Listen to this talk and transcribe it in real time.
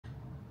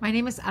My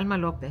name is Alma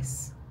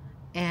Lopez,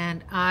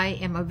 and I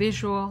am a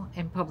visual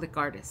and public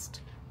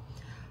artist.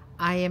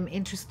 I am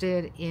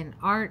interested in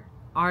art,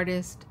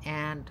 artists,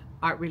 and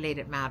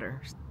art-related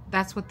matters.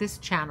 That's what this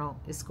channel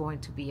is going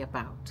to be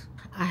about.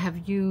 I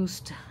have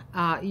used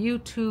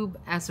YouTube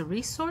as a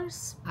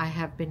resource. I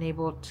have been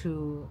able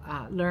to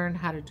learn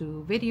how to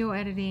do video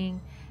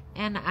editing,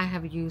 and I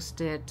have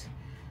used it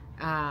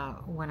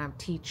when I'm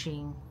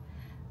teaching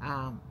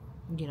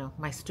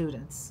my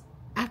students.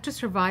 After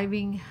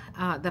surviving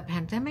the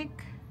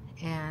pandemic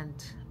and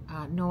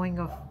knowing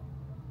of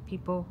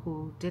people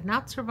who did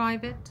not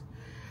survive it,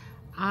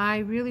 I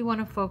really want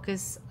to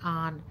focus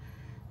on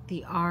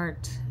the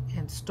art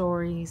and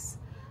stories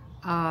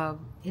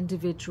of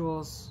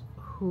individuals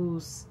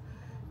whose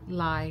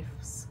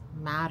lives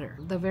matter.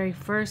 The very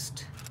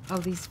first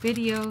of these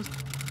videos,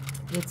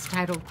 it's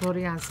titled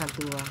Gloria and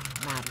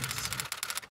Saldua Matter.